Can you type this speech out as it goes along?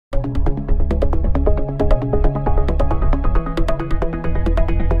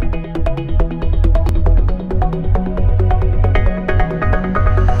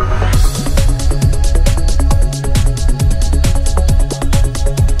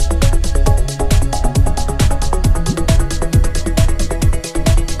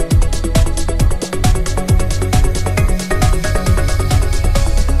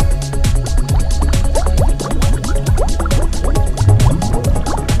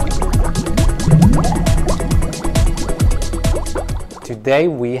Today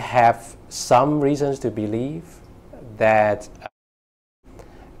we have some reasons to believe that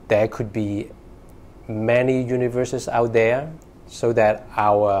there could be many universes out there, so that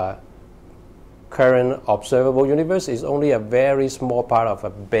our current observable universe is only a very small part of a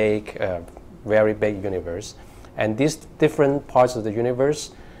big, very big universe. And these different parts of the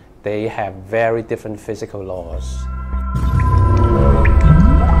universe, they have very different physical laws.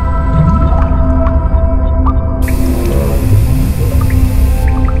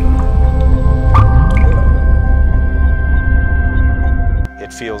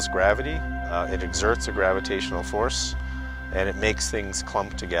 It feels gravity, it exerts a gravitational force, and it makes things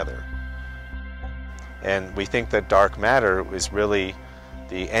clump together. And we think that dark matter is really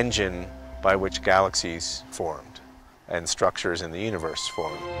the engine by which galaxies formed and structures in the universe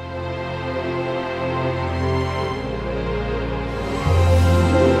formed.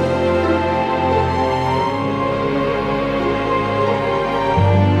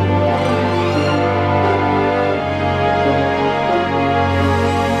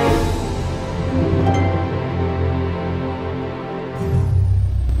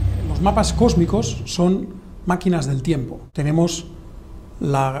 Los mapas cósmicos son máquinas del tiempo. Tenemos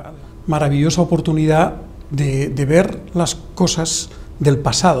la maravillosa oportunidad de ver las cosas del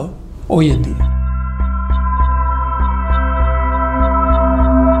pasado hoy en día.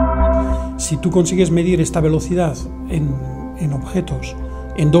 Si tú consigues medir esta velocidad en objetos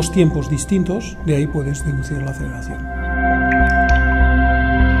en dos tiempos distintos, de ahí puedes deducir la aceleración.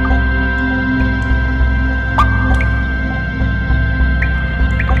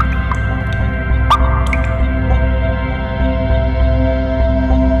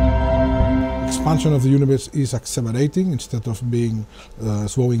 Expansion of the universe is accelerating instead of being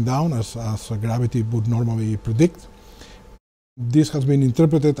slowing down as gravity would normally predict. This has been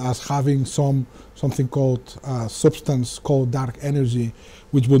interpreted as having something called substance called dark energy,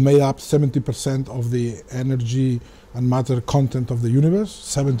 which would make up 70% of the energy and matter content of the universe,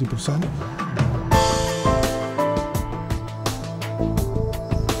 70%.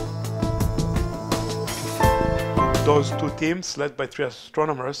 Those two teams, led by three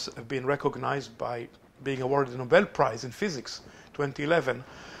astronomers, have been recognized by being awarded the Nobel Prize in Physics 2011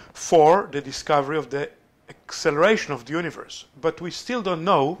 for the discovery of the acceleration of the universe. But we still don't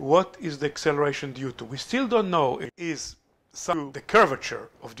know what is the acceleration due to. We still don't know if it is the curvature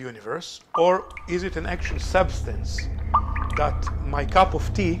of the universe, or is it an actual substance that my cup of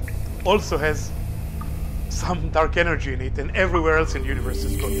tea also has some dark energy in it, and everywhere else in the universe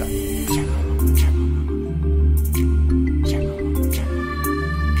has got that.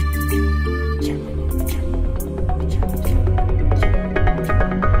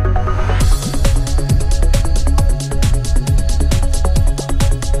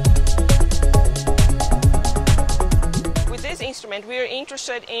 We are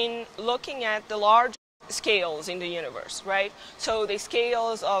interested in looking at the large scales in the universe, right? So the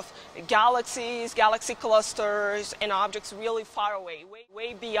scales of galaxies, galaxy clusters, and objects really far away,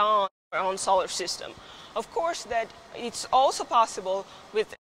 way beyond our own solar system. Of course, that it's also possible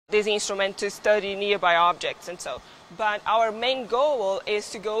with this instrument to study nearby objects and so, but our main goal is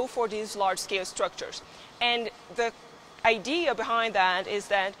to go for these large-scale structures. And the idea behind that is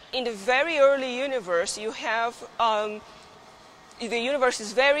that in the very early universe, you have the universe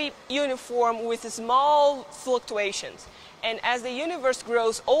is very uniform with small fluctuations. And as the universe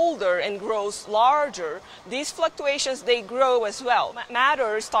grows older and grows larger, these fluctuations, they grow as well.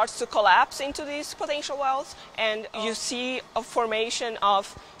 Matter starts to collapse into these potential wells, and you see a formation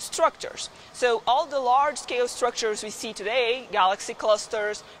of structures. So all the large-scale structures we see today, galaxy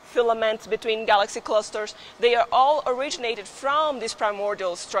clusters, filaments between galaxy clusters, they are all originated from this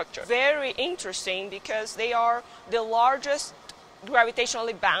primordial structure. Very interesting because they are the largest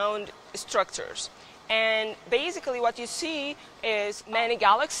gravitationally bound structures. And basically what you see is many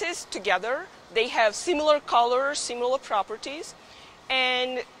galaxies together. They have similar colors, similar properties,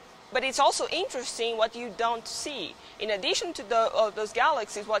 but it's also interesting what you don't see. In addition to those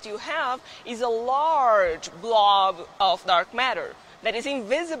galaxies, what you have is a large blob of dark matter that is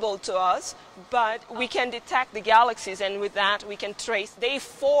invisible to us, but we can detect the galaxies, and with that we can trace. They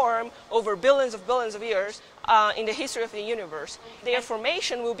form over billions of years in the history of the universe. Their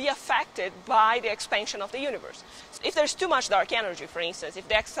formation will be affected by the expansion of the universe. If there's too much dark energy, for instance, if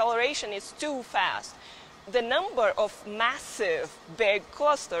the acceleration is too fast, the number of massive big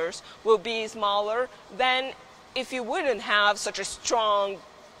clusters will be smaller than if you wouldn't have such a strong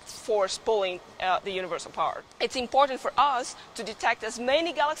force pulling the universe apart. It's important for us to detect as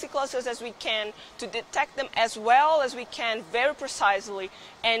many galaxy clusters as we can, to detect them as well as we can very precisely,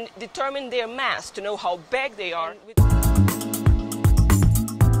 and determine their mass to know how big they are.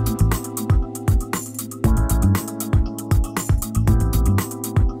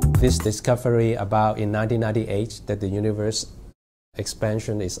 this discovery about in 1998 that the universe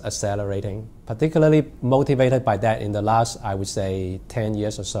expansion is accelerating, particularly motivated by that in the last, I would say, 10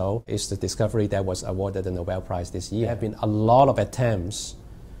 years or so, is the discovery that was awarded the Nobel Prize this year. There have been a lot of attempts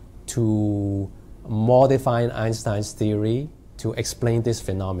to modify Einstein's theory to explain this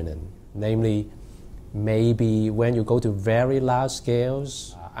phenomenon. Namely, maybe when you go to very large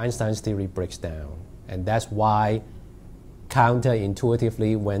scales, Einstein's theory breaks down. And that's why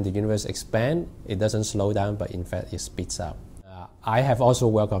counterintuitively, when the universe expands, it doesn't slow down, but in fact it speeds up. I have also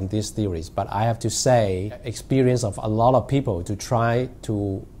worked on these theories, but I have to say, experience of a lot of people to try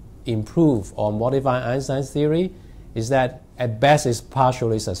to improve or modify Einstein's theory is that at best it's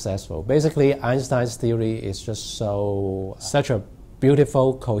partially successful. Basically, Einstein's theory is just such a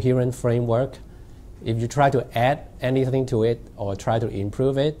beautiful, coherent framework. If you try to add anything to it or try to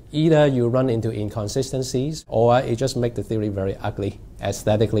improve it, either you run into inconsistencies or it just makes the theory very ugly,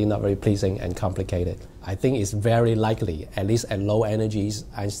 aesthetically not very pleasing and complicated. I think it's very likely, at least at low energies,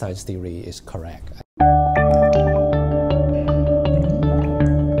 Einstein's theory is correct.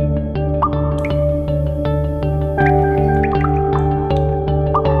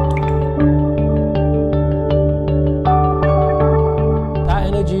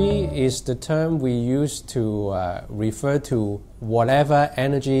 Is the term we use to refer to whatever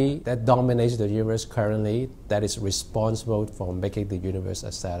energy that dominates the universe currently that is responsible for making the universe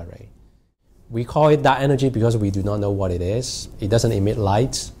accelerate. We call it dark energy because we do not know what it is. It doesn't emit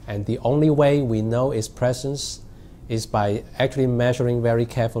light, and the only way we know its presence is by actually measuring very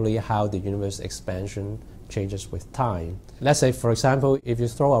carefully how the universe expansion changes with time. Let's say, for example, if you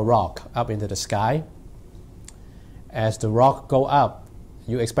throw a rock up into the sky, as the rock goes up,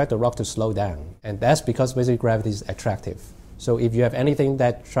 you expect the rock to slow down. And that's because basically gravity is attractive. So if you have anything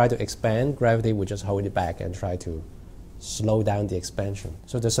that try to expand, gravity will just hold it back and try to slow down the expansion.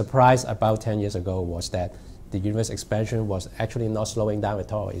 So the surprise about 10 years ago was that the universe expansion was actually not slowing down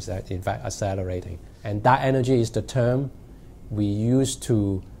at all. It's in fact accelerating. And dark energy is the term we use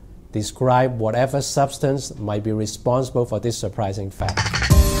to describe whatever substance might be responsible for this surprising fact.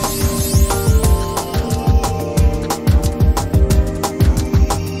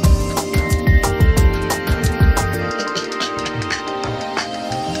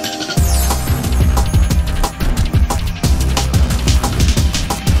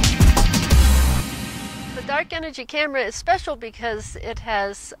 Energy camera is special because it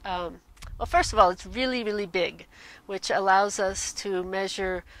has, well, first of all, it's really, really big, which allows us to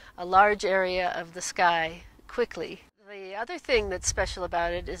measure a large area of the sky quickly. The other thing that's special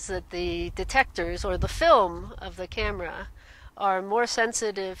about it is that the detectors or the film of the camera are more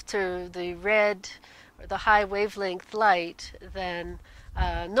sensitive to the red or the high wavelength light than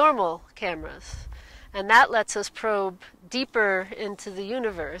normal cameras. And that lets us probe deeper into the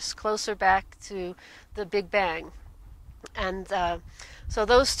universe, closer back to the Big Bang. And so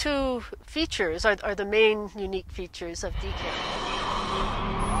those two features are the main unique features of DECam.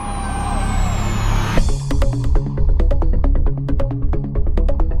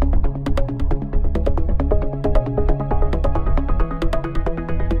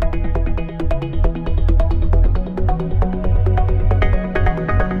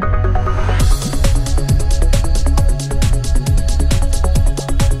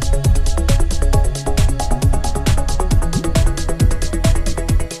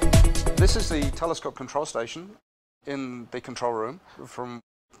 This is the telescope control station in the control room from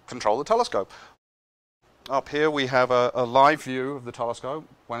control the telescope. Up here we have a live view of the telescope.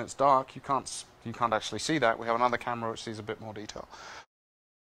 When it's dark, you can't actually see that. We have another camera which sees a bit more detail.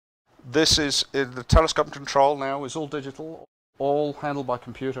 This is the telescope control now is all digital, all handled by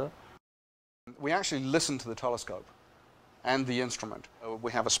computer. We actually listen to the telescope and the instrument.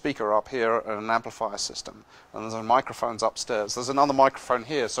 We have a speaker up here and an amplifier system, and there's microphones upstairs. There's another microphone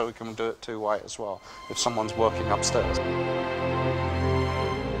here, so we can do it two-way as well if someone's working upstairs.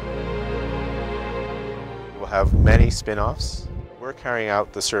 We'll have many spin-offs. We're carrying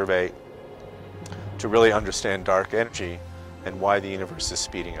out the survey to really understand dark energy and why the universe is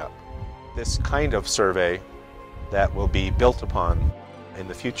speeding up. This kind of survey that will be built upon in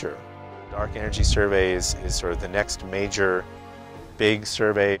the future. Dark energy survey is sort of the next major big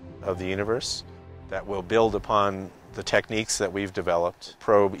survey of the universe that will build upon the techniques that we've developed,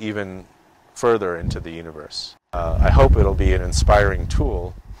 probe even further into the universe. I hope it'll be an inspiring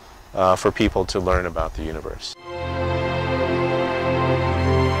tool for people to learn about the universe.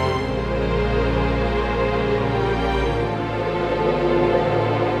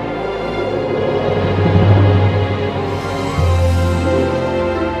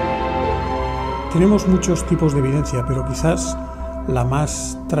 Tenemos muchos tipos de evidencia, pero quizás la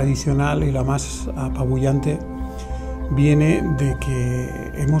más tradicional y la más apabullante viene de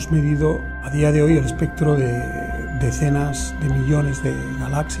que hemos medido a día de hoy el espectro de decenas de millones de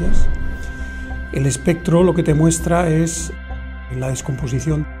galaxias. El espectro lo que te muestra es la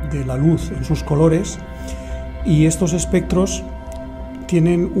descomposición de la luz en sus colores, y estos espectros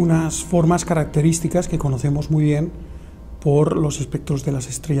tienen unas formas características que conocemos muy bien por los espectros de las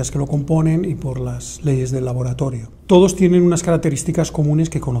estrellas que lo componen y por las leyes del laboratorio. Todos tienen unas características comunes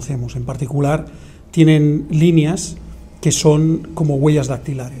que conocemos. En particular, tienen líneas que son como huellas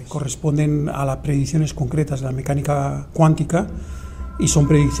dactilares, corresponden a las predicciones concretas de la mecánica cuántica y son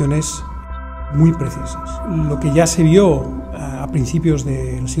predicciones muy precisas. Lo que ya se vio a principios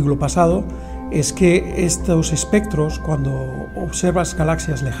del siglo pasado es que estos espectros, cuando observas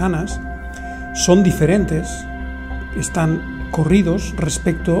galaxias lejanas, son diferentes, están corridos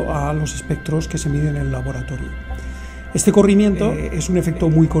respecto a los espectros que se miden en el laboratorio. Este corrimiento es un efecto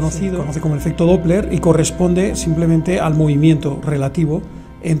muy conocido, se conoce como el efecto Doppler, y corresponde simplemente al movimiento relativo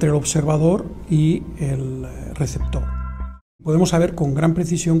entre el observador y el receptor. Podemos saber con gran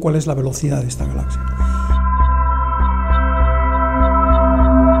precisión cuál es la velocidad de esta galaxia.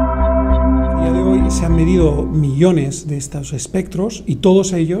 A día de hoy se han medido millones de estos espectros y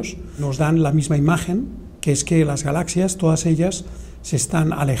todos ellos nos dan la misma imagen, que es que las galaxias, todas ellas, se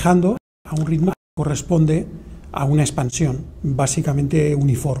están alejando a un ritmo que corresponde a una expansión básicamente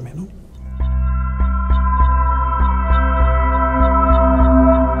uniforme, ¿no?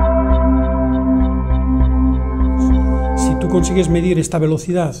 Si tú consigues medir esta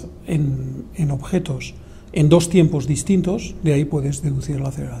velocidad en objetos en dos tiempos distintos, de ahí puedes deducir la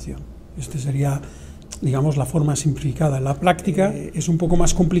aceleración. Este sería, digamos, la forma simplificada. En la práctica es un poco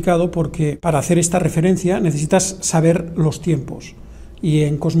más complicado porque para hacer esta referencia necesitas saber los tiempos. Y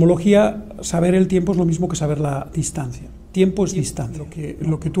en cosmología, saber el tiempo es lo mismo que saber la distancia. Tiempo es distancia.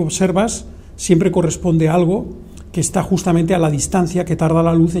 Lo que tú observas siempre corresponde a algo que está justamente a la distancia que tarda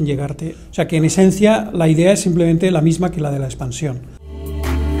la luz en llegarte. O sea que en esencia la idea es simplemente la misma que la de la expansión.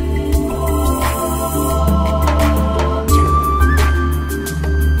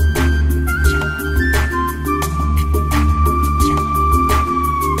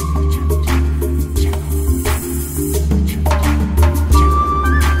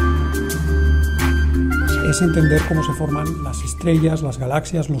 Es entender cómo se forman las estrellas, las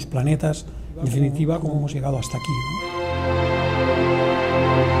galaxias, los planetas, en definitiva, cómo hemos llegado hasta aquí,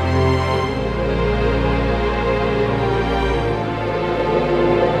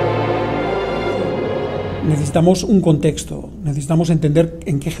 ¿no? Necesitamos un contexto, necesitamos entender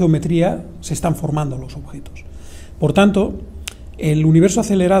en qué geometría se están formando los objetos. Por tanto, el universo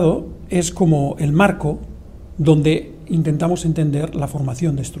acelerado es como el marco donde intentamos entender la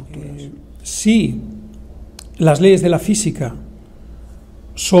formación de estructuras. Si las leyes de la física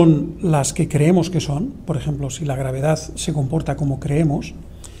son las que creemos que son, por ejemplo, si la gravedad se comporta como creemos,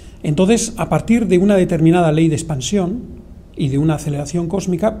 entonces, a partir de una determinada ley de expansión y de una aceleración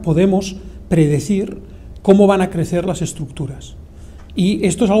cósmica, podemos predecir cómo van a crecer las estructuras. Y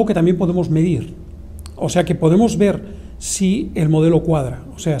esto es algo que también podemos medir. O sea, que podemos ver si el modelo cuadra,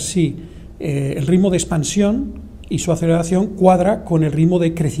 o sea, si el ritmo de expansión y su aceleración cuadra con el ritmo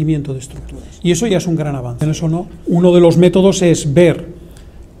de crecimiento de estructuras. Y eso ya es un gran avance. En eso no. Uno de los métodos es ver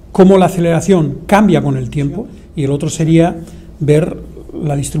cómo la aceleración cambia con el tiempo, y el otro sería ver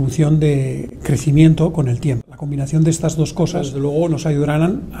la distribución de crecimiento con el tiempo. La combinación de estas dos cosas, desde luego, nos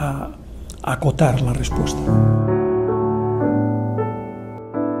ayudarán a acotar la respuesta.